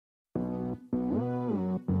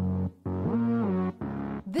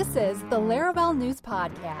This is the Laravel News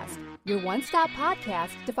Podcast, your one-stop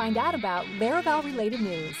podcast to find out about Laravel-related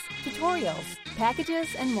news, tutorials, packages,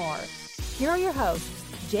 and more. Here are your hosts,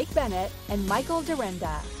 Jake Bennett and Michael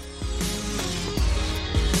Dyrynda.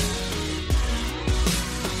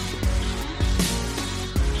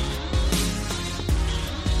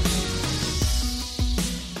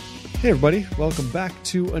 Hey everybody, welcome back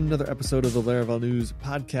to another episode of the Laravel News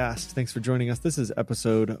Podcast. Thanks for joining us. This is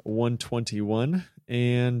episode 121,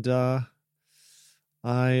 and I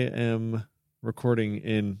am recording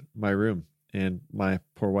in my room, and my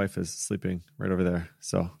poor wife is sleeping right over there,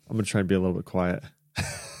 so I'm going to try and be a little bit quiet.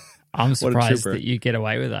 I'm surprised that you get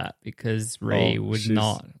away with that, because Ray would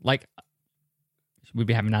not, we'd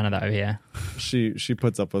be having none of that over here. She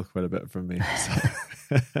puts up with quite a bit from me,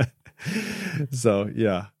 so. So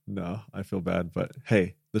yeah, no, I feel bad, but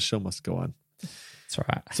hey, the show must go on. That's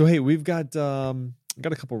right. So hey, we've got a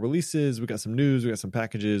couple releases, we got some news, we got some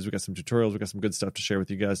packages, we got some tutorials, we got some good stuff to share with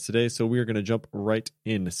you guys today. So we are going to jump right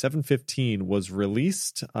in. 7.15 was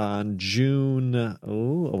released on June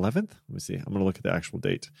 11th. Let me see. I'm going to look at the actual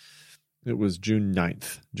date. It was June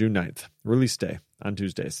 9th, release day on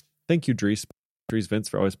Tuesdays. Thank you, Dries Vince,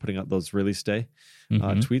 for always putting out those release day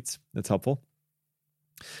tweets. That's helpful.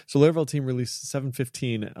 So Laravel team released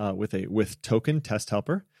 7.15 with a with token test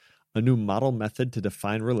helper, a new model method to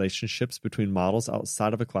define relationships between models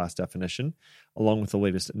outside of a class definition, along with the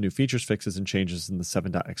latest new features, fixes, and changes in the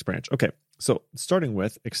 7.x branch. Okay, so starting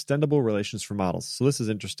with extendable relations for models. So this is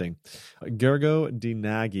interesting. Gergo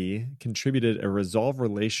Dinagi contributed a resolve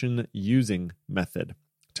relation using method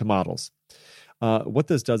to models. What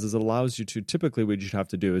this does is it allows you to, typically what you'd have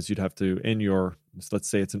to do is you'd have to, in your, let's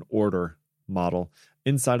say it's an order model,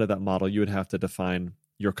 inside of that model, you would have to define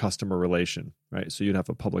your customer relation, right? So you'd have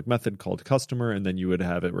a public method called customer, and then you would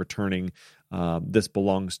have it returning this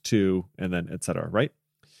belongs to, and then et cetera, right?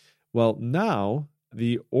 Well, now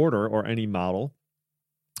the order or any model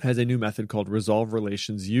has a new method called resolve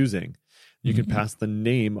relations using. You can pass the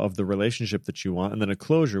name of the relationship that you want, and then a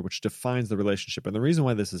closure, which defines the relationship. And the reason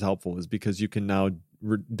why this is helpful is because you can now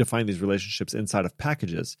define these relationships inside of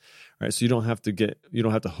packages, right? So you don't have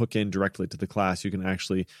to hook in directly to the class. You can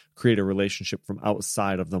actually create a relationship from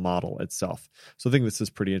outside of the model itself. So I think this is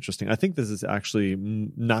pretty interesting. I think this is actually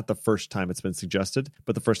not the first time it's been suggested,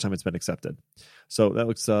 but the first time it's been accepted. So that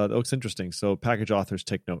looks interesting. So package authors,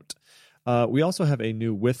 take note. We also have a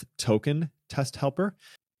new with token test helper.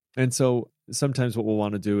 And so sometimes what we'll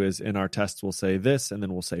want to do is in our tests, we'll say this, and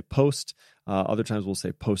then we'll say post. Other times we'll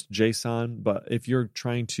say post JSON. But if you're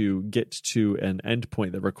trying to get to an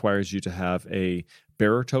endpoint that requires you to have a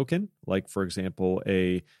bearer token, like for example,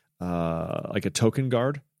 like a token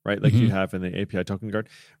guard, right? Like you have in the API token guard,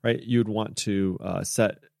 right? You'd want to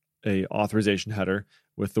set a authorization header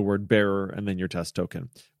with the word bearer and then your test token.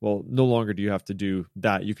 Well, no longer do you have to do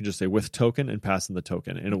that. You can just say with token and pass in the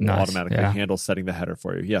token, and it will automatically handle setting the header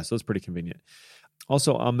for you. Yeah, so it's pretty convenient.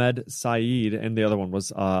 Also, Ahmed Saeed, and the other one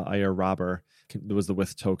was Aya Robber, was the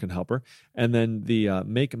with token helper. And then the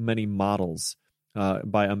make many models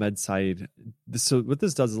by Ahmed Saeed. So what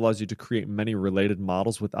this does is allows you to create many related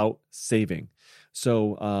models without saving.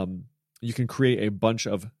 So you can create a bunch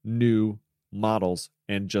of new models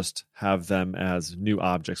and just have them as new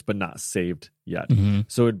objects, but not saved yet.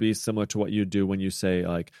 So it'd be similar to what you do when you say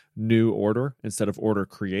like new order instead of order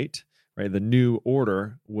create, right? The new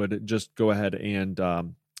order would just go ahead and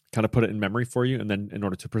kind of put it in memory for you. And then in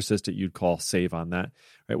order to persist it, you'd call save on that,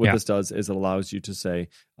 right? What this does is it allows you to say,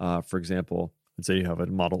 for example, let's say you have a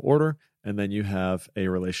model order, and then you have a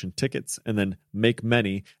relation tickets, and then make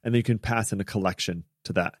many, and then you can pass in a collection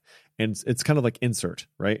to that. And it's kind of like insert,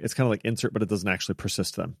 right? It's kind of like insert, but it doesn't actually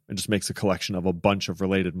persist them. It just makes a collection of a bunch of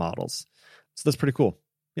related models. So that's pretty cool.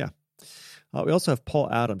 Yeah. We also have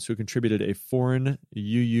Paul Adams, who contributed a foreign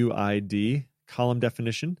UUID column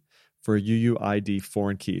definition for UUID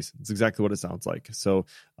foreign keys. It's exactly what it sounds like. So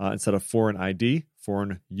instead of foreign ID,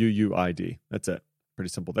 foreign UUID. That's it. Pretty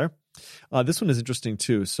simple there. This one is interesting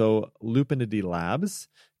too. So Lupinity Labs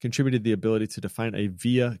contributed the ability to define a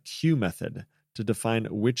via queue method to define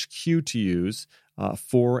which queue to use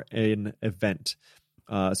for an event.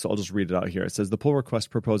 So I'll just read it out here. It says, the pull request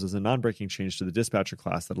proposes a non-breaking change to the dispatcher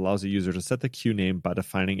class that allows a user to set the queue name by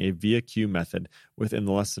defining a via queue method within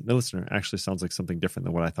the listener. Actually sounds like something different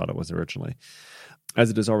than what I thought it was originally, as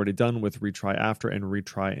it is already done with retry after and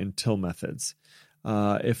retry until methods.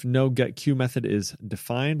 If no get queue method is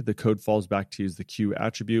defined, the code falls back to use the queue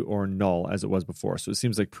attribute or null as it was before. So it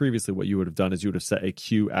seems like previously what you would have done is you would have set a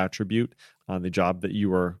queue attribute on the job that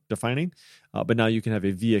you were defining, but now you can have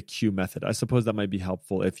a via queue method. I suppose that might be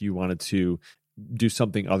helpful if you wanted to do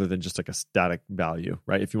something other than just like a static value,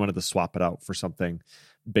 right? If you wanted to swap it out for something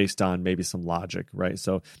based on maybe some logic, right?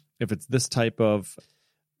 So if it's this type of,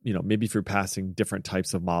 maybe if you're passing different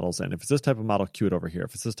types of models in, if it's this type of model, queue it over here.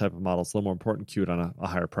 If it's this type of model, it's a little more important, queue it on a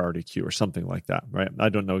higher priority queue or something like that, right? I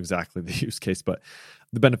don't know exactly the use case, but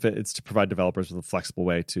the benefit is to provide developers with a flexible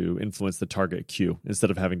way to influence the target queue instead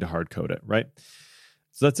of having to hard code it, right?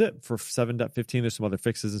 So that's it for 7.15. There's some other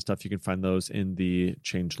fixes and stuff. You can find those in the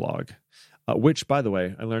changelog, which, by the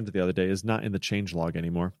way, I learned the other day is not in the changelog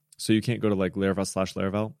anymore. So you can't go to like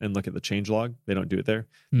Laravel/Laravel and look at the changelog. They don't do it there.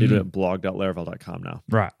 They do it at blog.laravel.com now.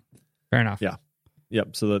 Right. Fair enough. Yeah.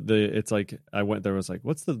 Yep. So it's like I went there, was like,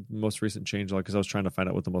 what's the most recent changelog? Because I was trying to find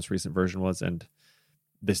out what the most recent version was, and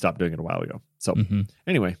they stopped doing it a while ago. So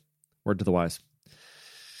anyway, word to the wise.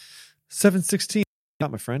 7.16,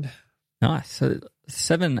 my friend. Nice. So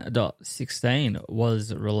 7.16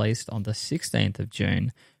 was released on the 16th of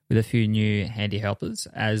June with a few new handy helpers,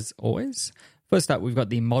 as always. First up, we've got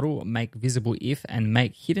the model make visible if and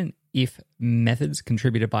make hidden if methods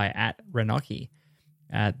contributed by @Renoki.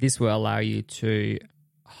 This will allow you to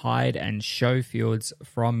hide and show fields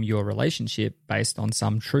from your relationship based on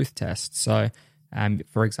some truth tests. So,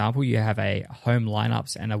 for example, you have a home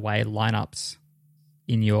lineups and away lineups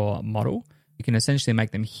in your model. You can essentially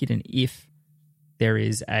make them hidden if there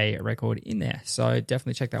is a record in there. So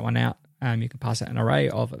definitely check that one out. You can pass an array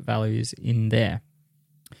of values in there.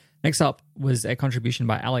 Next up was a contribution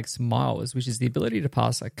by Alex Miles, which is the ability to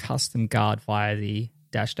pass a custom guard via the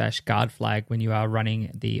 -- guard flag when you are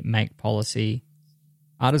running the make policy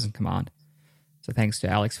artisan command. So thanks to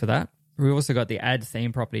Alex for that. We also got the add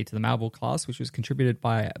theme property to the Malleable class, which was contributed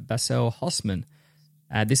by Basel Hossman.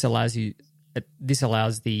 This allows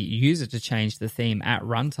the user to change the theme at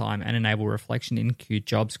runtime and enable reflection in queued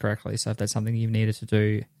jobs correctly. So if that's something you've needed to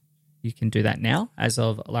do, you can do that now as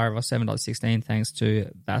of Laravel 7.16, thanks to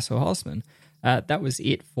Basel Hossman. That was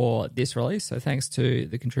it for this release. So thanks to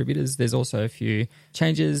the contributors. There's also a few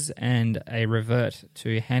changes and a revert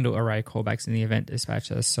to handle array callbacks in the event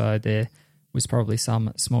dispatcher. So there was probably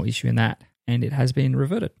some small issue in that, and it has been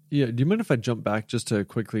reverted. Yeah. Do you mind if I jump back just to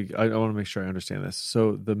quickly? I want to make sure I understand this.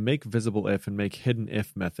 So the make visible if and make hidden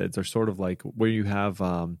if methods are sort of like where you have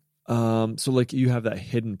so like you have that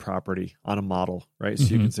hidden property on a model, right? So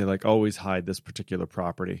you can say like always hide this particular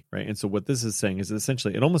property, right? And so what this is saying is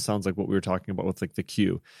essentially it almost sounds like what we were talking about with like the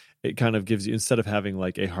queue. It kind of gives you, instead of having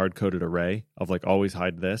like a hard-coded array of like always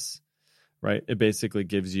hide this, right? It basically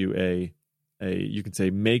gives you a you can say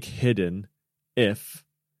make hidden if,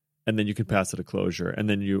 and then you can pass it a closure. And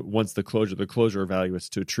then once the closure value is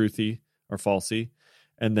to truthy or falsy,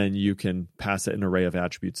 and then you can pass it an array of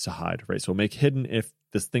attributes to hide, right? So make hidden if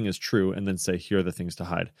this thing is true, and then say, here are the things to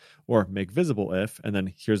hide. Or make visible if, and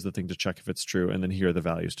then here's the thing to check if it's true, and then here are the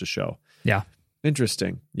values to show. Yeah.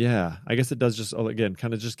 Interesting. Yeah. I guess it does just, again,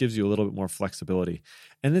 kind of just gives you a little bit more flexibility.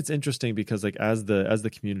 And it's interesting because like as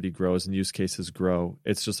the community grows and use cases grow,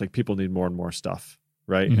 it's just like people need more and more stuff,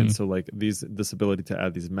 right? And so like this ability to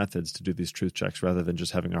add these methods to do these truth checks rather than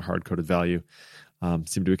just having a hard-coded value seem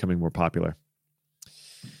to be becoming more popular.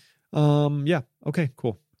 Yeah. Okay,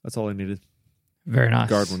 cool. That's all I needed. Very nice.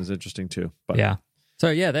 Guard one is interesting too. But yeah. So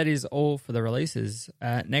yeah, that is all for the releases.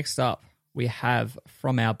 Next up, we have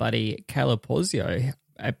from our buddy Caleb Porzio,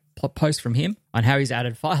 a post from him on how he's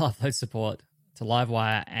added file upload support to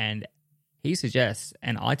Livewire, and he suggests,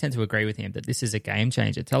 and I tend to agree with him, that this is a game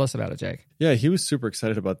changer. Tell us about it, Jake. Yeah, he was super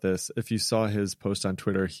excited about this. If you saw his post on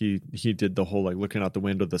Twitter, he did the whole like looking out the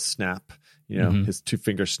window, the snap, his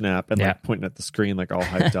 2-finger snap, and like pointing at the screen like all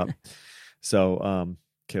hyped up. So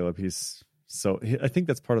Caleb, I think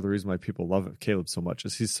that's part of the reason why people love Caleb so much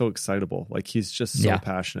is he's so excitable. Like he's just so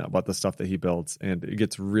passionate about the stuff that he builds, and it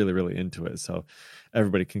gets really, really into it. So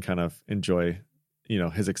everybody can kind of enjoy,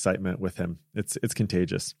 his excitement with him. It's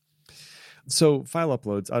contagious. So file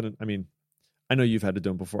uploads, I know you've had to do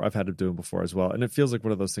them before. I've had to do them before as well. And it feels like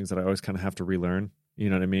one of those things that I always kind of have to relearn. You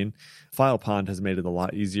know what I mean? FilePond has made it a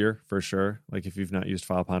lot easier for sure. Like if you've not used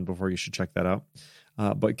FilePond before, you should check that out.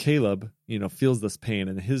 But Caleb, feels this pain,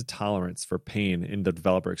 and his tolerance for pain in the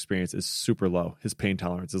developer experience is super low. His pain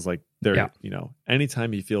tolerance is like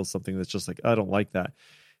anytime he feels something that's just like, I don't like that,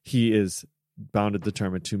 he is bound and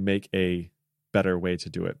determined to make a better way to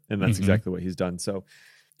do it. And that's exactly what he's done. So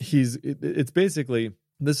it's basically,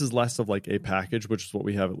 this is less of like a package, which is what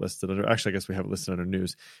we have it listed under. Actually, I guess we have it listed under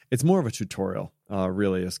news. It's more of a tutorial,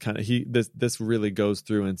 really. Is kind of this really goes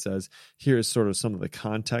through and says, here's sort of some of the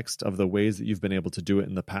context of the ways that you've been able to do it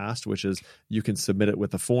in the past, which is you can submit it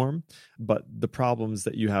with a form, but the problems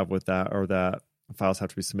that you have with that are that files have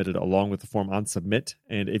to be submitted along with the form on submit.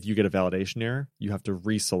 And if you get a validation error, you have to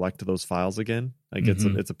reselect those files again. Like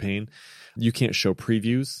it's a pain. You can't show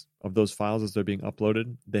previews of those files as they're being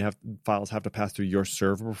uploaded. Files have to pass through your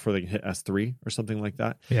server before they can hit S3 or something like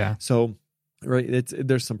that. Yeah. So, right,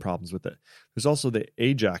 there's some problems with it. There's also the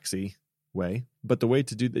Ajaxy way, but the way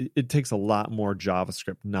to do it takes a lot more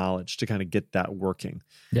JavaScript knowledge to kind of get that working.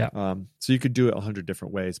 Yeah. So you could do it 100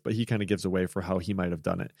 different ways, but he kind of gives a way for how he might have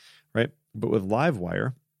done it, right? But with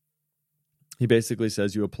Livewire, he basically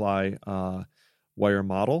says you apply wire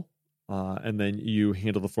model, and then you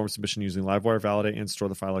handle the form submission using Livewire, validate, and store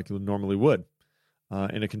the file like you normally would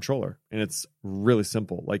in a controller. And it's really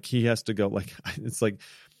simple. Like he has to go it's like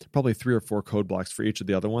probably 3 or 4 code blocks for each of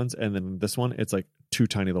the other ones. And then this one, it's like 2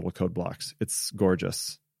 tiny little code blocks. It's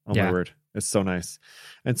gorgeous. Oh my word. It's so nice.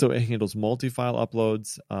 And so it handles multi-file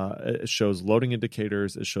uploads. It shows loading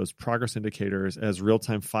indicators. It shows progress indicators. It has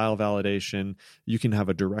real-time file validation. You can have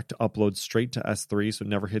a direct upload straight to S3, so it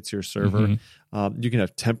never hits your server. You can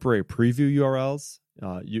have temporary preview URLs.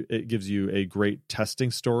 It gives you a great testing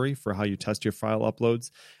story for how you test your file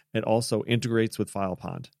uploads. It also integrates with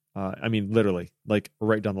FilePond. I mean, literally, like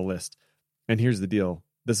right down the list. And here's the deal.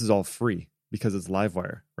 This is all free because it's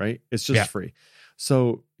Livewire, right? It's just free.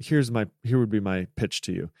 So here would be my pitch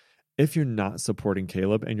to you. If you're not supporting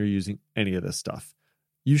Caleb and you're using any of this stuff,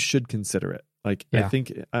 you should consider it. Like, I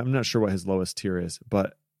think, I'm not sure what his lowest tier is,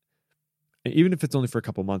 but even if it's only for a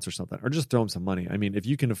couple months or something, or just throw him some money. I mean, if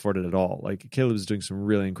you can afford it at all, like Caleb is doing some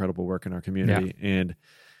really incredible work in our community and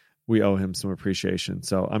we owe him some appreciation.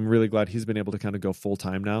 So I'm really glad he's been able to kind of go full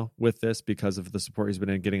time now with this because of the support he's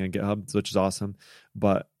been getting on GitHub, which is awesome.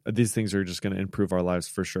 But these things are just going to improve our lives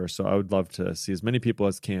for sure. So I would love to see as many people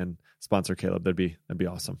as can sponsor Caleb. That'd be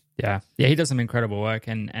awesome. Yeah. He does some incredible work,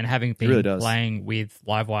 and having been really playing with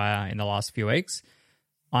Livewire in the last few weeks,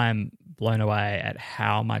 I'm blown away at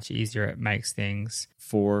how much easier it makes things.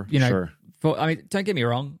 For sure. I mean, don't get me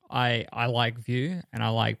wrong. I like Vue and I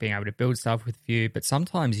like being able to build stuff with Vue, but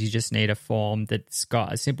sometimes you just need a form that's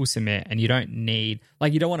got a simple submit, and you don't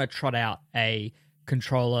want to trot out a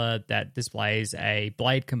controller that displays a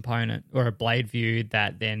Blade component or a Blade view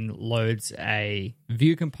that then loads a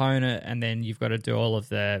Vue component, and then you've got to do all of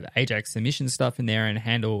the Ajax submission stuff in there and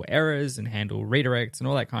handle errors and handle redirects and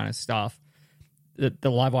all that kind of stuff that the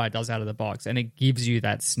Livewire does out of the box, and it gives you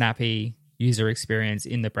that snappy user experience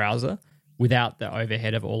in the browser without the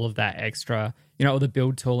overhead of all of that extra, all the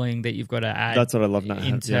build tooling that you've got to add. That's what I love now.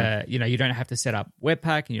 You don't have to set up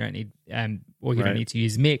Webpack, and you don't need, don't need to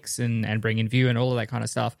use Mix and bring in Vue and all of that kind of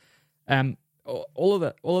stuff. All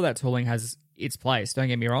of that tooling has its place. Don't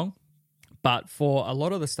get me wrong, but for a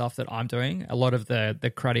lot of the stuff that I'm doing, a lot of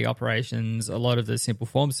the cruddy operations, a lot of the simple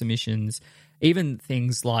form submissions, even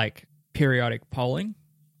things like periodic polling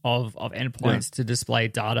of endpoints to display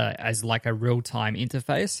data as like a real-time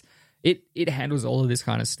interface. It handles all of this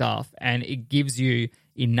kind of stuff, and it gives you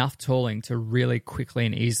enough tooling to really quickly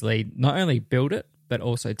and easily not only build it, but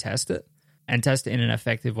also test it, and test it in an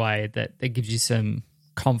effective way that gives you some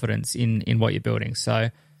confidence in what you're building. So,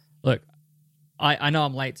 look, I know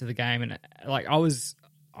I'm late to the game, and like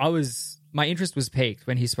my interest was piqued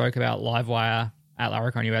when he spoke about Livewire at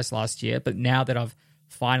Laracon US last year, but now that I've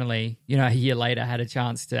finally, a year later, had a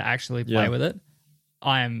chance to actually play with it,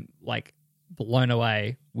 I am like blown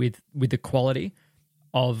away with the quality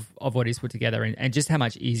of what he's put together, and just how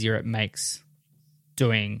much easier it makes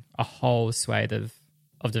doing a whole swathe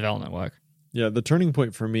of development work. Yeah, the turning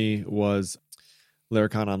point for me was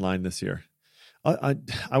Laracon Online this year.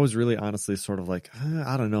 I was really honestly sort of like,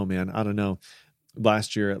 I don't know, man. I don't know.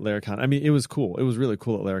 Last year at Laracon, I mean, it was cool. It was really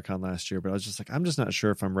cool at Laracon last year, but I was just like, I'm just not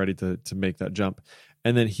sure if I'm ready to make that jump.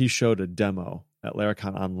 And then he showed a demo at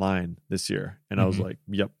Laracon Online this year, and I was like,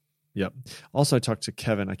 yep. Also, I talked to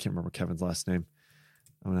Kevin. I can't remember Kevin's last name.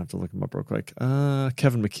 I'm going to have to look him up real quick.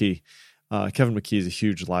 Kevin McKee. Kevin McKee is a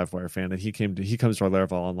huge Livewire fan, and he comes to our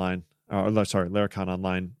Laracon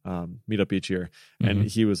Online meetup each year, and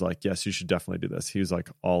he was like, yes, you should definitely do this. He was like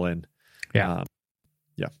all in. Yeah.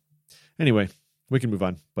 Anyway, we can move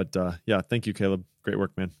on. But thank you, Caleb. Great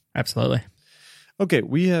work, man. Absolutely. Okay,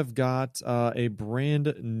 we have got a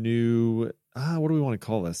brand new, what do we want to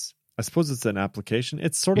call this? I suppose it's an application.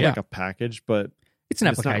 It's sort of like a package, but it's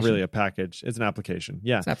not really a package. It's an application.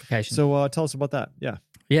 Yeah. It's an application. So tell us about that. Yeah.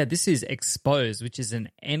 Yeah, this is Expose, which is an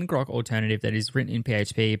ngrok alternative that is written in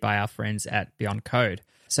PHP by our friends at Beyond Code.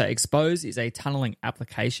 So Expose is a tunneling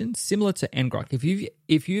application similar to ngrok.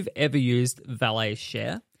 If you've ever used Valet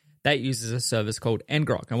Share, that uses a service called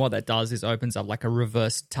ngrok. And what that does is opens up like a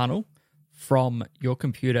reverse tunnel from your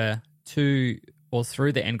computer to or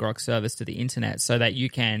through the ngrok service to the internet, so that you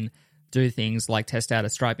can do things like test out a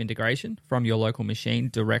Stripe integration from your local machine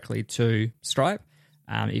directly to Stripe.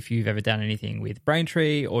 If you've ever done anything with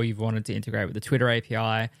Braintree or you've wanted to integrate with the Twitter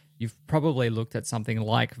API, you've probably looked at something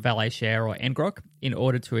like Valet Share or ngrok in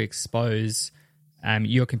order to expose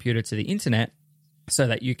your computer to the internet so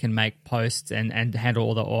that you can make posts and handle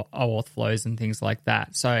all the OAuth flows and things like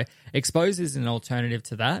that. So Expose is an alternative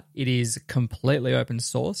to that. It is completely open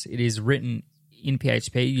source. It is written in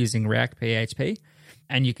PHP using React PHP,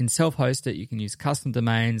 and you can self-host it. You can use custom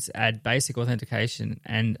domains, add basic authentication,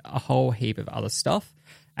 and a whole heap of other stuff.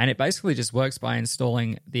 And it basically just works by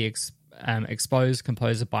installing the Expose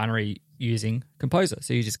Composer binary using Composer.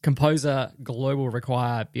 So you just Composer global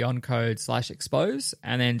require beyond code /expose,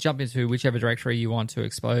 and then jump into whichever directory you want to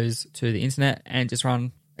expose to the internet and just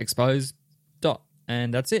run expose dot,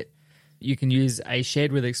 and that's it. You can use a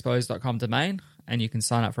shared with expose.com domain, and you can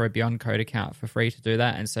sign up for a Beyond Code account for free to do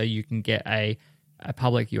that. And so you can get a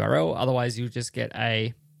public URL. Otherwise, you'll just get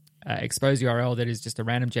a expose URL that is just a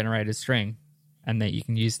random generated string, and that you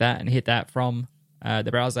can use that and hit that from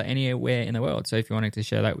the browser anywhere in the world. So if you wanted to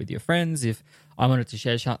share that with your friends, if I wanted to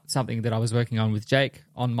share something that I was working on with Jake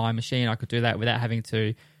on my machine, I could do that without having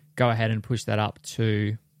to go ahead and push that up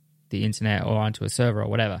to the internet or onto a server or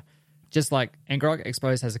whatever. Just like ngrok,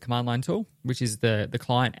 Expose has a command line tool, which is the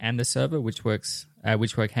client and the server, which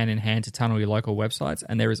work hand in hand to tunnel your local websites.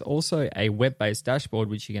 And there is also a web-based dashboard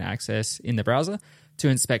which you can access in the browser to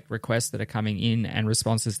inspect requests that are coming in and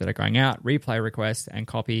responses that are going out, replay requests, and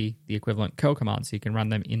copy the equivalent curl command so you can run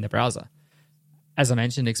them in the browser. As I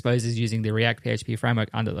mentioned, Expose is using the React PHP framework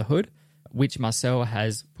under the hood, which Marcel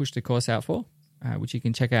has pushed a course out for, which you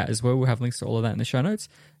can check out as well. We'll have links to all of that in the show notes.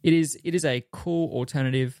 It is a cool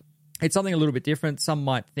alternative. It's something a little bit different. Some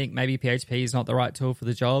might think maybe PHP is not the right tool for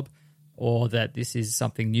the job, or that this is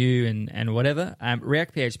something new and whatever.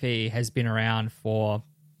 React PHP has been around for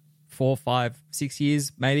 4, 5, 6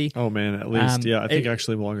 years, maybe. Oh man, at least. I think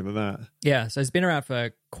actually longer than that. Yeah, so it's been around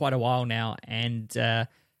for quite a while now, and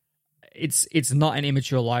it's not an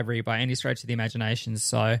immature library by any stretch of the imagination.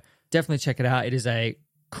 So definitely check it out. It is a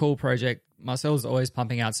cool project. Marcel's always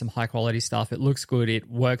pumping out some high quality stuff. It looks good. It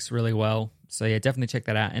works really well. So yeah, definitely check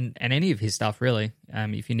that out. And any of his stuff, really.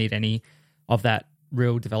 If you need any of that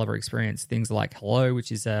real developer experience, things like Hello,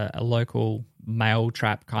 which is a local mail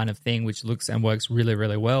trap kind of thing, which looks and works really,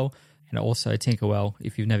 really well. And also Tinkerwell.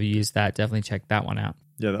 If you've never used that, definitely check that one out.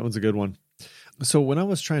 Yeah, that one's a good one. So when I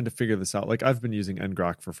was trying to figure this out, like I've been using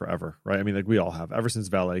ngrok for forever, right? I mean, like we all have. Ever since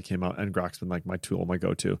Valet came out, ngrok's been like my tool, my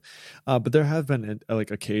go-to. But there have been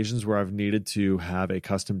like occasions where I've needed to have a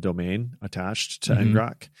custom domain attached to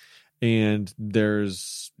ngrok. And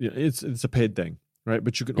there's, it's a paid thing, right?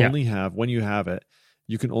 But you can only have, when you have it,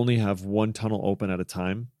 you can only have one tunnel open at a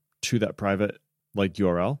time to that private like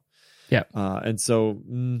URL. Yeah. And so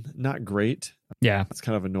not great. Yeah. It's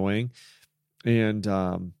kind of annoying. And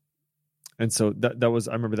so that was,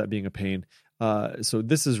 I remember that being a pain. So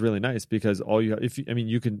this is really nice because all you have,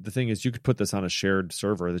 the thing is you could put this on a shared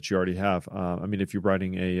server that you already have. If you're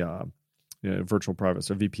writing a virtual private,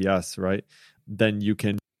 so VPS, right? Then you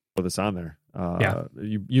can put this on there.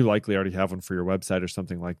 You likely already have one for your website or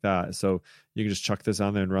something like that. So you can just chuck this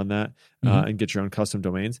on there and run that and get your own custom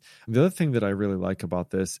domains. The other thing that I really like about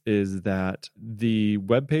this is that the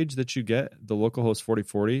web page that you get, the localhost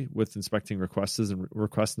 4040 with inspecting requests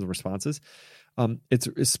and responses, it's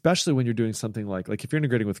especially when you're doing something like if you're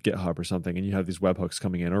integrating with GitHub or something and you have these webhooks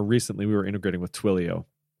coming in, or recently we were integrating with Twilio,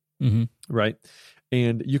 right?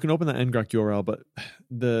 And you can open the ngrok URL, but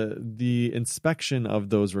the inspection of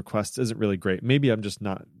those requests isn't really great. Maybe I'm just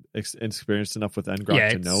not experienced enough with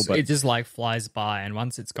ngrok to know, but it just like flies by, and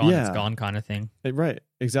once it's gone, it's gone kind of thing. Right,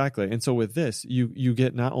 exactly. And so with this, you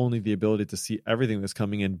get not only the ability to see everything that's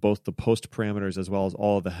coming in, both the post parameters as well as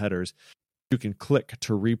all of the headers. You can click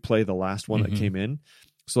to replay the last one that came in.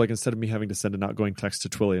 So like instead of me having to send an outgoing text to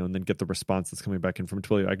Twilio and then get the response that's coming back in from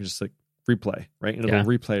Twilio, I can just replay, right? And it'll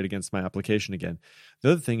replay it against my application again.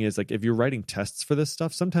 The other thing is if you're writing tests for this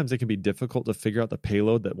stuff, sometimes it can be difficult to figure out the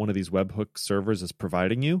payload that one of these webhook servers is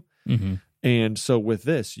providing you. And so with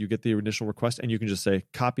this, you get the initial request and you can just say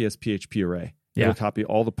copy as PHP array. It'll copy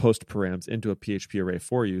all the post params into a PHP array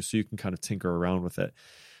for you, so you can kind of tinker around with it.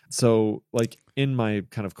 So in my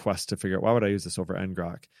kind of quest to figure out why would I use this over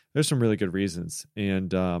ngrok, there's some really good reasons.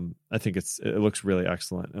 And I think it looks really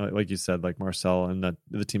excellent. Like you said, Marcel and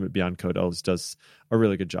the team at Beyond Code does a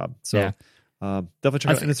really good job. So definitely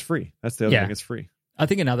check it out. And it's free. That's the other thing. It's free. I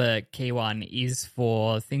think another key one is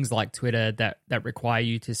for things like Twitter that require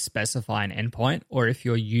you to specify an endpoint, or if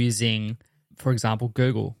you're using, for example,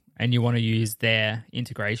 Google and you want to use their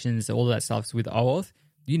integrations, all of that stuff with OAuth,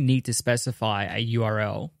 you need to specify a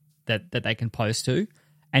URL that they can post to.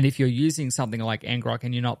 And if you're using something like ngrok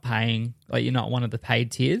and you're not paying, like you're not one of the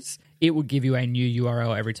paid tiers, it will give you a new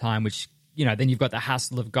URL every time, which, then you've got the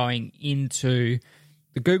hassle of going into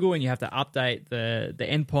the Google and you have to update the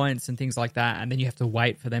endpoints and things like that. And then you have to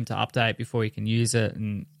wait for them to update before you can use it.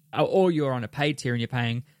 Or you're on a paid tier and you're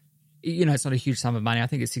paying, it's not a huge sum of money. I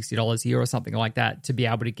think it's $60 a year or something like that to be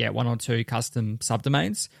able to get 1 or 2 custom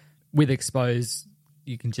subdomains. With Expose,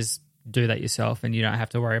 you can just do that yourself and you don't have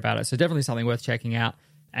to worry about it. So definitely something worth checking out.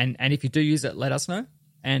 And if you do use it, let us know.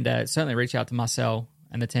 And certainly reach out to Marcel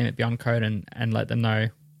and the team at Beyond Code and let them know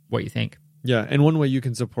what you think. Yeah, and one way you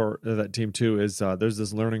can support that team too is there's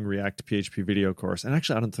this Learning React PHP video course. And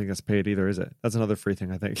actually, I don't think that's paid either, is it? That's another free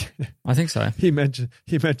thing, I think. I think so. He mentions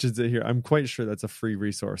it here. I'm quite sure that's a free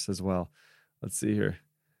resource as well. Let's see here.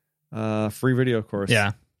 Free video course.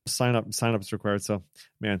 Yeah. Sign up's required. So,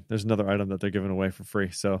 man, there's another item that they're giving away for free.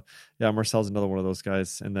 So, yeah, Marcel's another one of those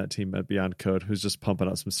guys in that team at Beyond Code who's just pumping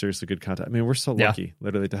out some seriously good content. I mean, we're so lucky,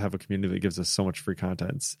 literally, to have a community that gives us so much free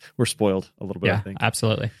content. We're spoiled a little bit, I think.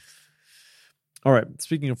 Absolutely. All right.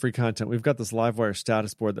 Speaking of free content, we've got this Livewire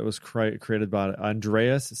status board that was created by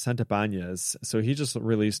Andreas Santabanez. So he just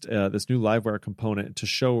released this new Livewire component to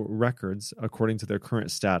show records according to their current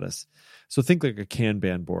status. So think like a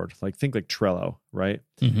Kanban board, think like Trello, right?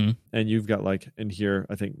 Mm-hmm. And you've got in here,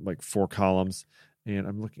 I think 4 columns. And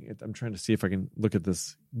I'm trying to see if I can look at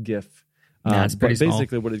this GIF. It's pretty small.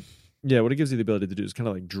 Basically what it gives you the ability to do is kind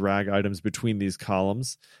of drag items between these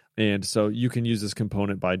columns. And so you can use this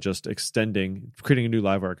component by just creating a new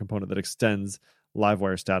Livewire component that extends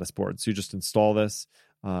Livewire status board. So you just install this,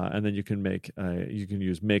 and then you can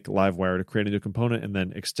use make Livewire to create a new component, and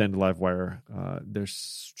then extend Livewire.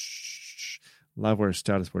 There's Livewire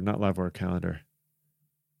status board, not Livewire calendar.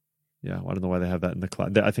 Yeah, I don't know why they have that in the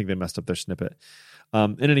cloud. I think they messed up their snippet.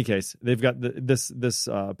 In any case, they've got this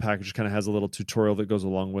package kind of has a little tutorial that goes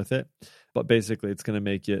along with it. But basically, it's going to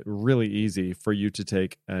make it really easy for you to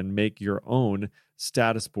take and make your own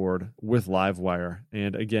status board with Livewire.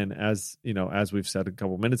 And again, as we've said a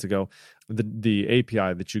couple minutes ago, the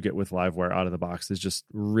API that you get with Livewire out of the box is just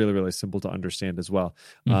really, really simple to understand as well.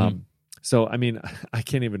 Mm-hmm. So, I mean, I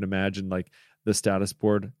can't even imagine the status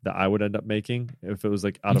board that I would end up making if it was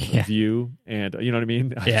out of view, and you know what I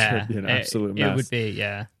mean? Yeah, it'd be an absolute mess. It would be,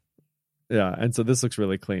 yeah. Yeah, and so this looks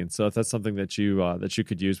really clean. So if that's something that you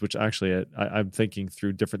could use, which actually I'm thinking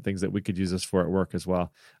through different things that we could use this for at work as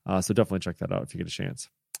well. So definitely check that out if you get a chance.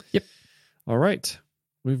 Yep. All right.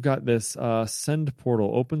 We've got this Send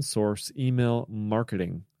Portal open source email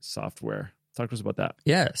marketing software. Talk to us about that.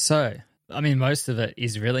 Yeah, so, I mean, most of it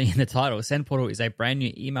is really in the title. Send Portal is a brand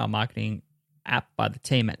new email marketing app by the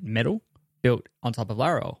team at Metal, built on top of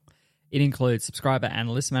Laravel. It includes subscriber and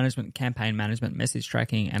list management, campaign management, message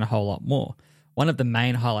tracking, and a whole lot more. One of the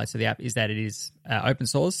main highlights of the app is that it is open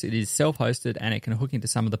source, it is self-hosted, and it can hook into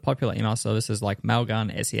some of the popular email services like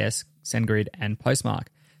Mailgun, SES, SendGrid, and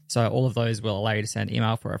Postmark. So all of those will allow you to send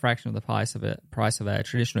email for a fraction of the price of a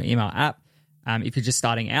traditional email app. If you're just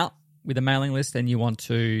starting out with a mailing list and you want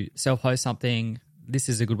to self-host something, this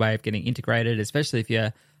is a good way of getting integrated, especially if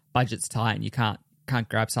your budget's tight and you can't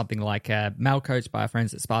grab something like Mail Coach by our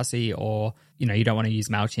friends at Sparsy, or you don't want to use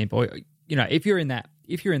MailChimp, or if you're in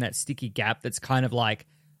that sticky gap that's kind of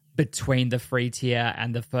between the free tier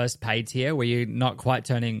and the first paid tier where you're not quite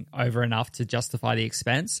turning over enough to justify the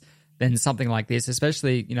expense, then something like this,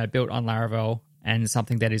 especially built on Laravel and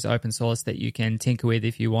something that is open source that you can tinker with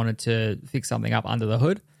if you wanted to fix something up under the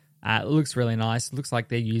hood, it looks really nice. It looks like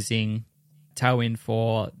they're using Tailwind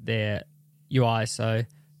for their UI, so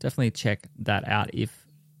definitely check that out if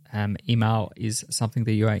email is something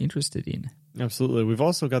that you are interested in. Absolutely. We've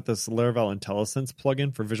also got this Laravel IntelliSense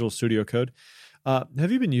plugin for Visual Studio Code.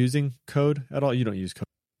 Have you been using Code at all? You don't use Code,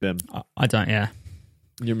 Bim. I don't, yeah.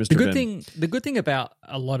 You're Mr. Bim. The good thing about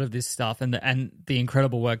a lot of this stuff and the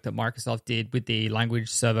incredible work that Microsoft did with the language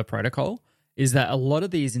server protocol is that a lot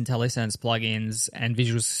of these IntelliSense plugins and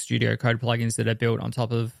Visual Studio Code plugins that are built on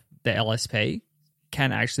top of the LSP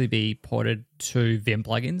can actually be ported to Vim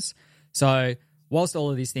plugins. So whilst all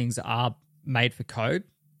of these things are made for code,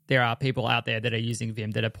 there are people out there that are using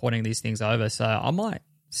Vim that are porting these things over. So I might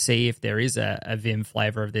see if there is a Vim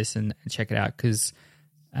flavor of this and check it out, because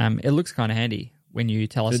it looks kind of handy when you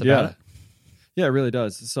tell us about it. Yeah, it really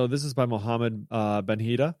does. So this is by Mohammed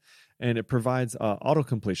Benhida, and it provides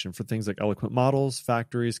auto-completion for things like eloquent models,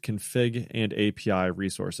 factories, config, and API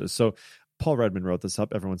resources. So Paul Redmond wrote this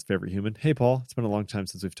up, everyone's favorite human. Hey, Paul. It's been a long time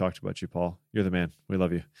since we've talked about you, Paul. You're the man. We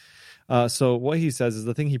love you. So what he says is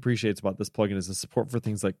the thing he appreciates about this plugin is the support for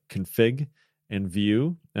things like config and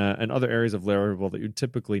Vue, and other areas of Laravel that you'd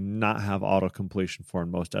typically not have auto completion for in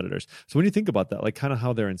most editors. So when you think about that, like kind of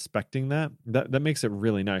how they're inspecting that makes it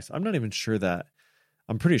really nice. I'm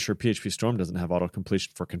pretty sure PHP Storm doesn't have auto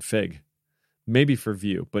completion for config. Maybe for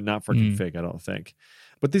Vue, but not for config, I don't think.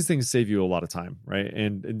 But these things save you a lot of time, right?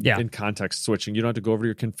 And in context switching, you don't have to go over to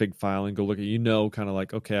your config file and go look at, kind of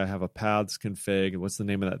like, okay, I have a paths config. What's the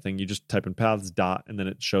name of that thing? You just type in paths dot, and then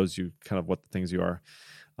it shows you kind of what the things you're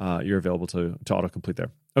available to autocomplete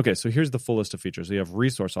there. Okay, so here's the full list of features. So you have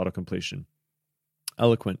resource autocompletion,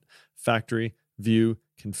 Eloquent, factory, Vue,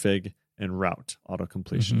 config, and route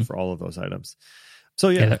autocompletion for all of those items. So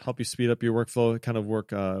help you speed up your workflow, kind of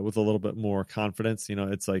work with a little bit more confidence.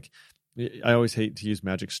 It's like, I always hate to use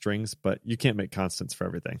magic strings, but you can't make constants for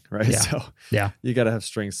everything, right? Yeah. So you got to have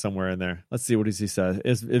strings somewhere in there. Let's see, what does he say?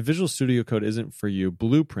 If Visual Studio Code isn't for you,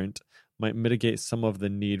 Blueprint might mitigate some of the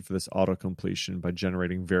need for this auto-completion by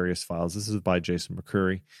generating various files. This is by Jason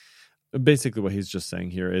McCurry. Basically, what he's just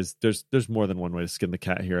saying here is there's more than one way to skin the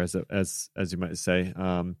cat here, as you might say,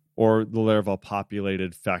 or the Laravel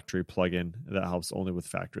populated factory plugin that helps only with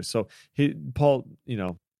factories. So Paul,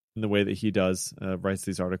 in the way that he does, writes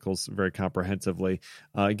these articles very comprehensively,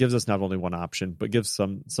 gives us not only one option, but gives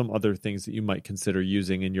some other things that you might consider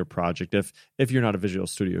using in your project if you're not a Visual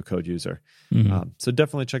Studio Code user. So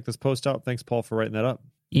definitely check this post out. Thanks, Paul, for writing that up.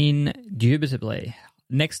 Indubitably.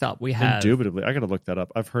 Next up, we have... Indubitably. I got to look that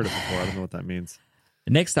up. I've heard it before. I don't know what that means.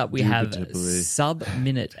 Next up, we have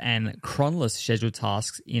sub-minute and cronless scheduled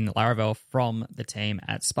tasks in Laravel from the team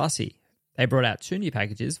at Spatie. They brought out 2 new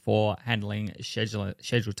packages for handling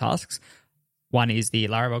scheduled tasks. One is the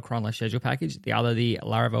Laravel cronless schedule package, the other the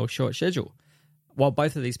Laravel short schedule. While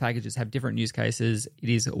both of these packages have different use cases, it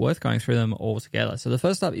is worth going through them all together. So the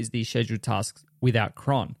first up is the scheduled tasks without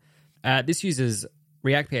cron. This uses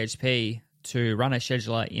React PHP to run a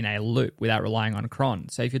scheduler in a loop without relying on cron.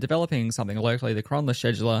 So if you're developing something locally, the cronless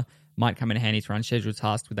scheduler might come in handy to run scheduled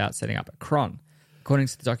tasks without setting up a cron. According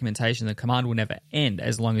to the documentation, the command will never end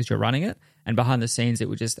as long as you're running it, and behind the scenes, it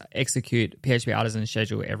will just execute PHP artisan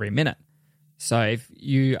schedule every minute. So if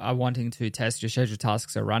you are wanting to test your scheduled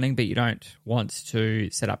tasks are running, but you don't want to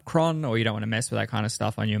set up cron, or you don't want to mess with that kind of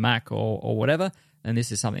stuff on your Mac or whatever, then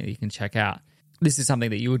this is something that you can check out. This is something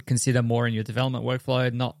that you would consider more in your development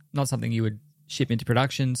workflow, not something you would ship into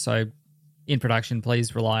production. So in production,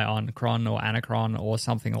 please rely on cron or anacron or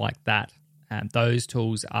something like that. Those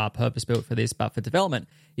tools are purpose-built for this, but for development,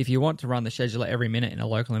 if you want to run the scheduler every minute in a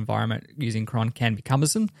local environment, using cron can be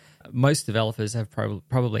cumbersome. Most developers have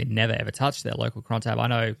probably never ever touched their local cron tab. I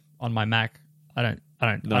know on my Mac, I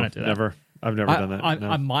don't do that. Never. I've never done that.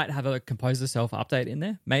 I might have a composer self update in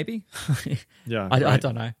there, maybe. Yeah, I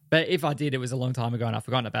don't know. But if I did, it was a long time ago and I've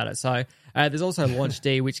forgotten about it. So there's also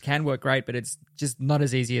LaunchD, which can work great, but it's just not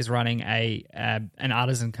as easy as running an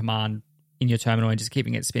artisan command in your terminal and just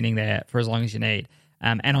keeping it spinning there for as long as you need.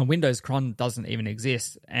 And on Windows, cron doesn't even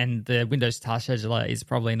exist. And the Windows task scheduler is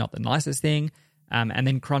probably not the nicest thing. And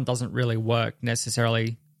then cron doesn't really work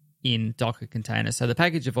necessarily in Docker containers. So the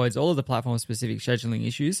package avoids all of the platform-specific scheduling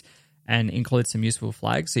issues and includes some useful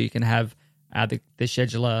flags. So you can have the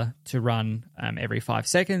scheduler to run every 5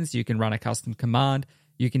 seconds. You can run a custom command.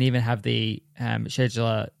 You can even have the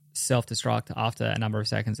scheduler self-destruct after a number of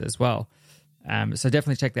seconds as well. So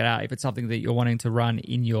definitely check that out if it's something that you're wanting to run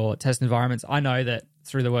in your test environments. I know that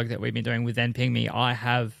through the work that we've been doing with npingme, I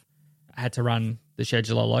have had to run the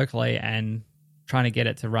scheduler locally, and trying to get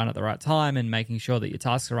it to run at the right time and making sure that your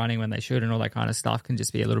tasks are running when they should and all that kind of stuff can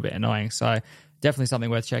just be a little bit annoying. So definitely something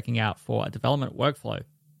worth checking out for a development workflow.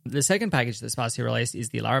 The second package that Spatie released is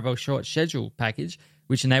the Laravel short schedule package,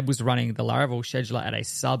 which enables running the Laravel scheduler at a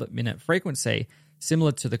sub-minute frequency.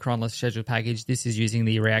 Similar to the cronless schedule package, this is using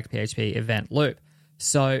the React PHP event loop.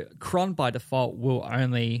 So cron by default will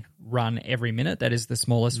only run every minute. That is the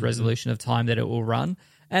smallest resolution of time that it will run.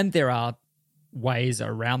 And there are ways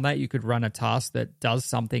around that. You could run a task that does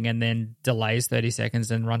something and then delays 30 seconds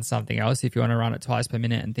and runs something else if you want to run it twice per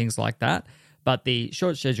minute and things like that. But the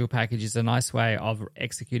short schedule package is a nice way of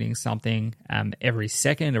executing something every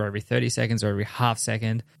second or every 30 seconds or every half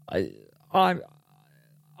second.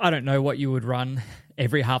 I don't know what you would run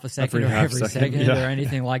every half a second every second or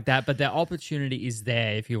anything like that, but the opportunity is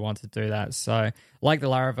there if you want to do that. So like the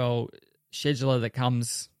Laravel scheduler that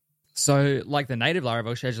comes, so like the native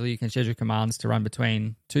Laravel scheduler, you can schedule commands to run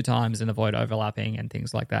between 2 times and avoid overlapping and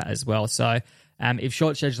things like that as well. So if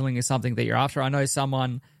short scheduling is something that you're after, I know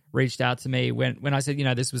someone reached out to me when I said,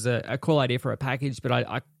 this was a cool idea for a package,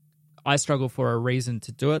 but I struggle for a reason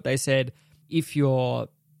to do it. They said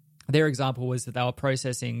their example was that they were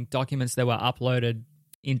processing documents that were uploaded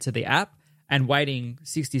into the app, and waiting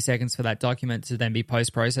 60 seconds for that document to then be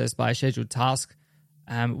post-processed by a scheduled task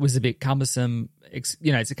was a bit cumbersome. It's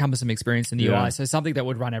a cumbersome experience in the UI. So something that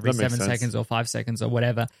would run every 7 seconds or 5 seconds or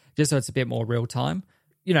whatever, just so it's a bit more real time.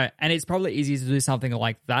 And it's probably easier to do something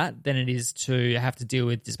like that than it is to have to deal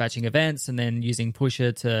with dispatching events and then using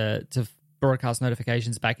Pusher to broadcast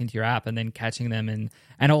notifications back into your app and then catching them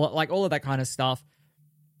and all of that kind of stuff.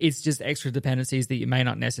 It's just extra dependencies that you may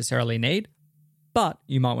not necessarily need, but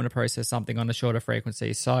you might want to process something on a shorter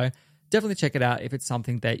frequency. So definitely check it out if it's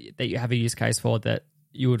something that you have a use case for that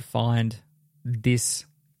you would find this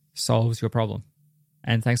solves your problem.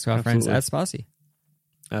 And thanks to our friends at Sparsy.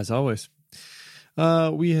 As always.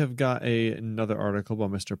 We have got another article by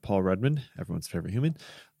Mr. Paul Redman, everyone's favorite human.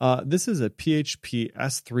 This is a PHP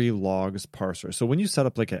S3 logs parser. So when you set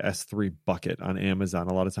up like a S3 bucket on Amazon,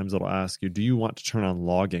 a lot of times it'll ask you, do you want to turn on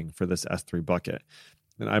logging for this S3 bucket?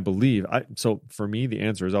 And I believe, so for me, the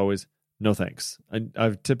answer is always no thanks. I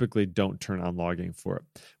typically don't turn on logging for it.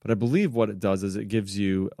 But I believe what it does is it gives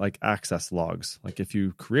you like access logs. Like if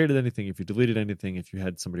you created anything, if you deleted anything, if you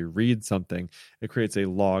had somebody read something, it creates a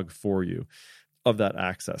log for you of that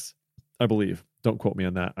access, I believe. Don't quote me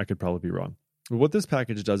on that. I could probably be wrong. But what this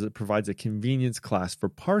package does, it provides a convenience class for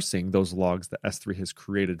parsing those logs that S3 has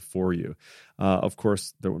created for you. Of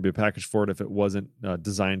course, there would be a package for it if it wasn't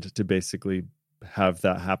designed to basically have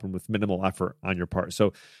that happen with minimal effort on your part.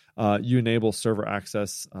 So you enable server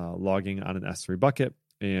access logging on an S3 bucket,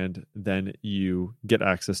 and then you get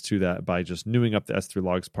access to that by just newing up the S3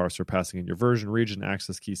 logs parser, passing in your version, region,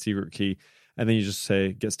 access key, secret key, and then you just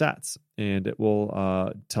say get stats, and it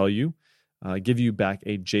will tell you, give you back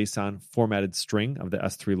a JSON formatted string of the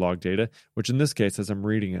S3 log data, which in this case, as I'm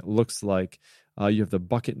reading it, looks like you have the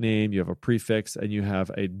bucket name, you have a prefix, and you have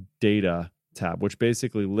a data tab, which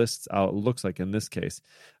basically lists out, looks like in this case,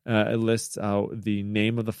 it lists out the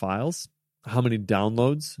name of the files, how many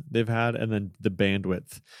downloads they've had, and then the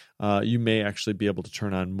bandwidth. You may actually be able to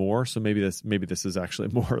turn on more. So maybe this is actually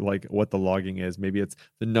more like what the logging is. Maybe it's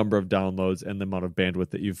the number of downloads and the amount of bandwidth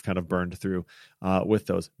that you've kind of burned through with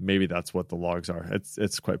those. Maybe that's what the logs are.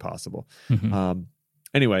 It's quite possible. Mm-hmm.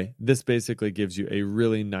 Anyway, this basically gives you a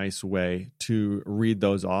really nice way to read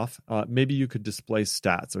those off. Maybe you could display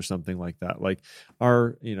stats or something like that. Like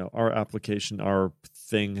our application, our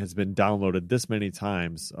thing has been downloaded this many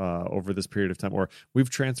times over this period of time, or we've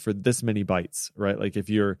transferred this many bytes, right? Like if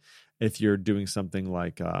you're doing something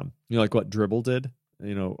like like what Dribbble did,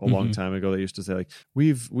 a long time ago, they used to say like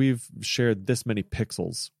we've shared this many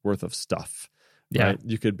pixels worth of stuff. Yeah. Right?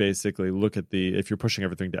 You could basically look at if you're pushing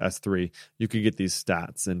everything to S3, you could get these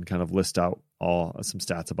stats and kind of list out some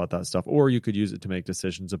stats about that stuff. Or you could use it to make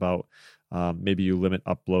decisions about maybe you limit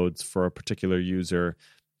uploads for a particular user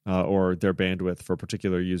or their bandwidth for a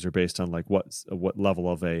particular user based on like what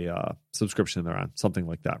level of a subscription they're on, something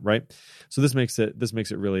like that, right? So this makes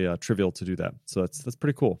it really trivial to do that. So that's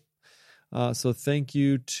pretty cool. So thank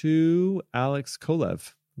you to Alex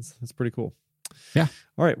Kolev. That's pretty cool. Yeah.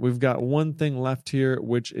 All right. We've got one thing left here,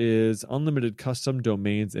 which is unlimited custom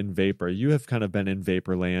domains in Vapor. You have kind of been in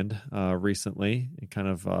Vaporland recently and kind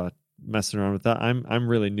of messing around with that. I'm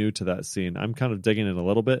really new to that scene. I'm kind of digging in a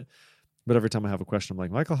little bit, but every time I have a question, I'm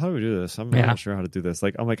like, Michael, how do we do this? I'm not sure how to do this.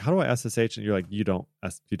 Like, I'm like, how do I SSH? And you're like, you don't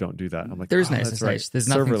do that. I'm like, there's no SSH. Right. There's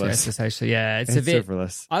nothing serverless. to SSH. So yeah, it's a bit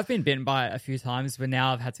serverless. I've been bitten by it a few times, but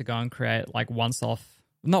now I've had to go and create like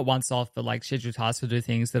not once off, but like scheduled tasks to do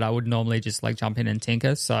things that I would normally just like jump in and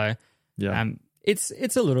tinker. So yeah, it's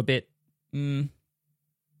a little bit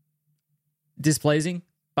displeasing,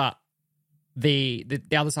 but the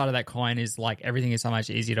other side of that coin is like everything is so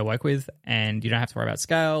much easier to work with, and you don't have to worry about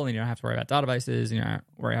scale, and you don't have to worry about databases, and you don't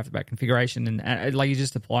worry about configuration, and like you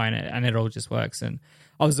just deploy it, and it all just works. And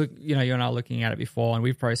I was, you and I were looking at it before, and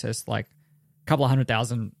we've processed like a couple of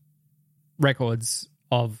 100,000 records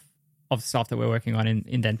of stuff that we're working on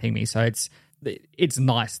in DenPingMe. So it's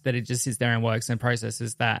nice that it just sits there and works and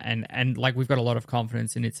processes that, and like we've got a lot of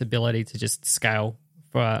confidence in its ability to just scale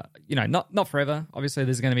for not forever. Obviously,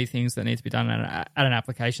 there's going to be things that need to be done at an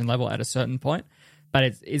application level at a certain point, but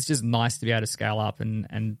it's just nice to be able to scale up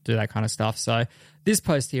and do that kind of stuff. So this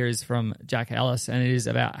post here is from Jack Ellis, and it is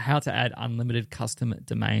about how to add unlimited custom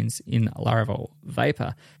domains in Laravel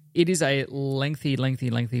Vapor. It is a lengthy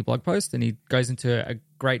blog post, and he goes into a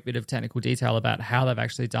great bit of technical detail about how they've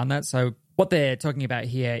actually done that. So what they're talking about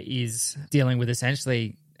here is dealing with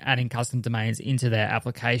essentially adding custom domains into their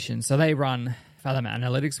application. So they run Fathom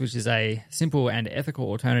Analytics, which is a simple and ethical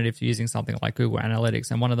alternative to using something like Google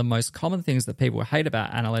Analytics. And one of the most common things that people hate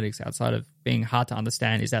about analytics outside of being hard to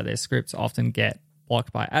understand is that their scripts often get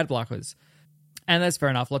blocked by ad blockers. And that's fair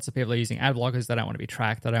enough. Lots of people are using ad blockers. They don't want to be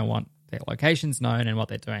tracked. They don't want their locations known and what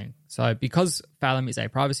they're doing. So because Fathom is a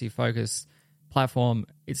privacy-focused platform,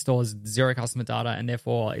 it stores zero customer data, and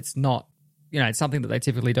therefore it's not, it's something that they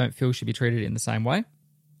typically don't feel should be treated in the same way.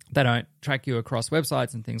 They don't track you across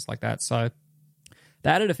websites and things like that. So they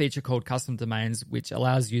added a feature called custom domains, which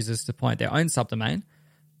allows users to point their own subdomain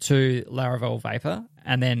to Laravel Vapor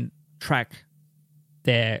and then track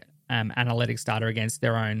their analytics data against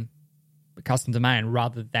their own custom domain,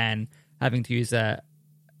 rather than having to use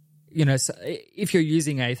if you're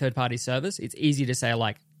using a third-party service, it's easy to say,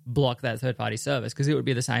 like, block that third-party service because it would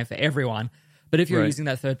be the same for everyone. But if you're using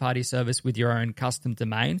that third-party service with your own custom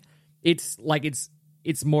domain, it's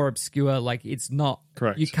more obscure. Like, it's not...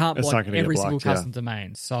 Correct. You can't block every single yeah. custom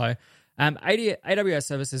domain. So AWS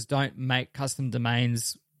services don't make custom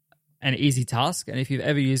domains an easy task. And if you've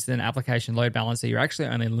ever used an application load balancer, you're actually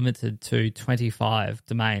only limited to 25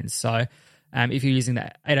 domains. So if you're using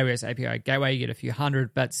the AWS API Gateway, you get a few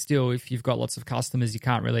hundred, but still, if you've got lots of customers, you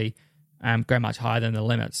can't really go much higher than the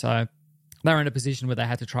limit. So they were in a position where they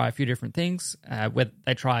had to try a few different things, where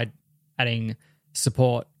they tried adding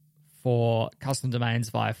support for custom domains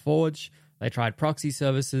via Forge. They tried proxy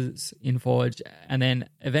services in Forge, and then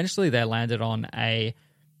eventually they landed on a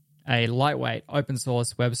lightweight open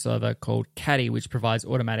source web server called Caddy, which provides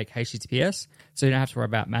automatic HTTPS, so you don't have to worry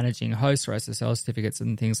about managing hosts or SSL certificates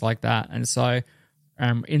and things like that. And so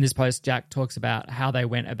in this post, Jack talks about how they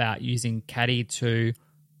went about using Caddy to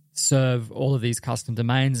serve all of these custom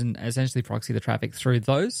domains and essentially proxy the traffic through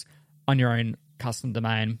those on your own custom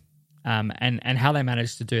domain, and how they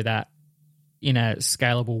managed to do that in a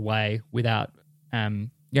scalable way without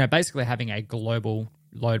basically having a global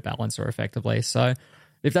load balancer effectively. So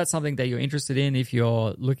if that's something that you're interested in, if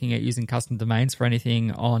you're looking at using custom domains for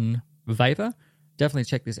anything on Vapor, definitely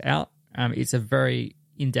check this out. It's a very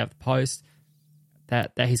in-depth post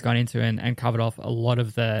that he's gone into and covered off a lot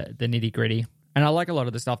of the nitty-gritty. And I like a lot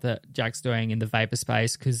of the stuff that Jack's doing in the Vapor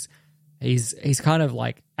space because he's kind of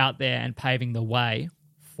like out there and paving the way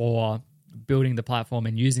for building the platform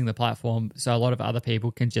and using the platform so a lot of other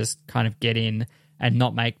people can just kind of get in and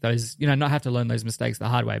not make those, not have to learn those mistakes the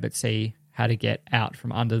hard way, but see how to get out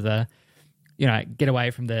from under the, get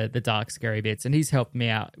away from the dark, scary bits. And he's helped me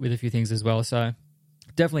out with a few things as well. So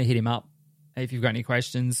definitely hit him up if you've got any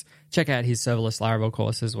questions. Check out his serverless Laravel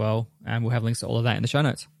course as well. And we'll have links to all of that in the show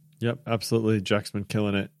notes. Yep, absolutely. Jack's been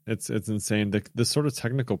killing it. It's insane. The sort of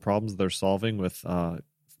technical problems they're solving with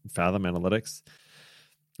Fathom Analytics,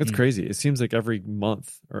 it's crazy. It seems like every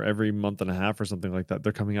month or every month and a half or something like that,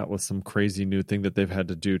 they're coming out with some crazy new thing that they've had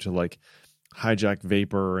to do to like hijack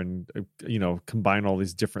Vapor and combine all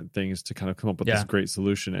these different things to kind of come up with this great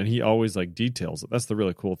solution. And he always like details it. That's the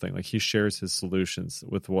really cool thing. Like he shares his solutions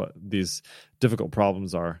with what these difficult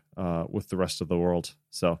problems are with the rest of the world.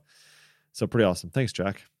 So pretty awesome. Thanks,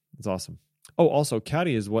 Jack. It's awesome. Oh, also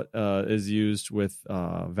Caddy is what is used with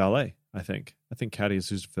Valet. I think Caddy is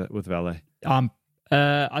used with Valet.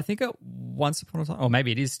 I think once upon a time, or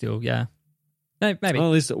maybe it is still. Yeah, maybe. Well,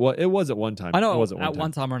 at least it was at one time. I know it was at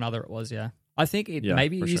one time or another it was. Yeah, I think it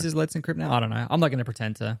maybe uses Let's Encrypt now. I don't know. I'm not going to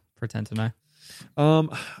pretend to know. I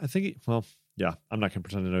think. I'm not going to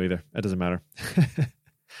pretend to know either. It doesn't matter.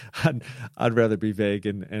 I'd rather be vague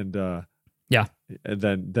and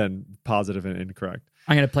than positive and incorrect.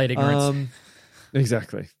 I'm going to play ignorance.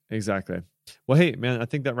 Exactly. Well, hey, man, I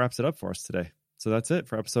think that wraps it up for us today. So that's it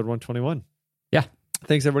for episode 121. Yeah.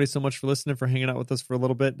 Thanks, everybody, so much for listening, for hanging out with us for a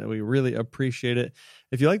little bit. We really appreciate it.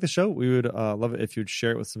 If you like the show, we would love it if you'd share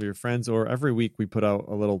it with some of your friends, or every week we put out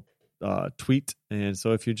a little tweet. And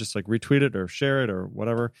so if you just like retweet it or share it or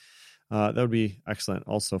whatever, that would be excellent.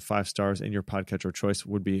 Also, 5 stars in your podcatcher choice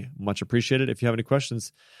would be much appreciated. If you have any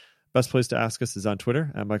questions, best place to ask us is on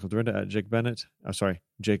Twitter at Michael Dorinda, at Jacob Bennett. I'm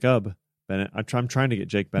trying to get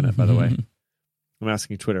Jake Bennett, by the way. I'm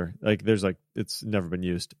asking Twitter. It's never been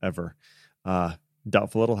used ever.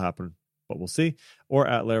 Doubtful it'll happen, but we'll see. Or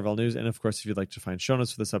at Laravel News. And of course, if you'd like to find show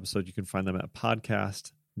notes for this episode, you can find them at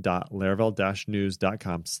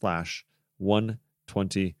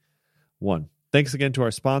podcast.laravel-news.com/121. Thanks again to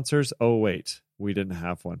our sponsors. Oh, wait, we didn't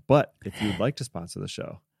have one. But if you'd like to sponsor the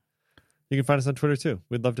show, you can find us on Twitter too.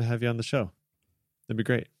 We'd love to have you on the show. That'd be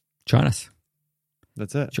great. Join us.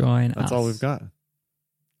 That's it. Join us. That's all we've got.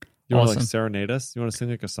 You want to like serenade us? You want to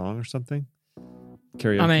sing like a song or something?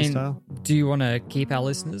 Karaoke style? Do you want to keep our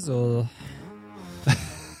listeners or?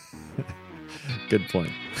 Good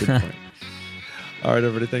point. All right,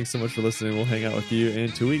 everybody. Thanks so much for listening. We'll hang out with you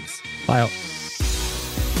in 2 weeks. Bye.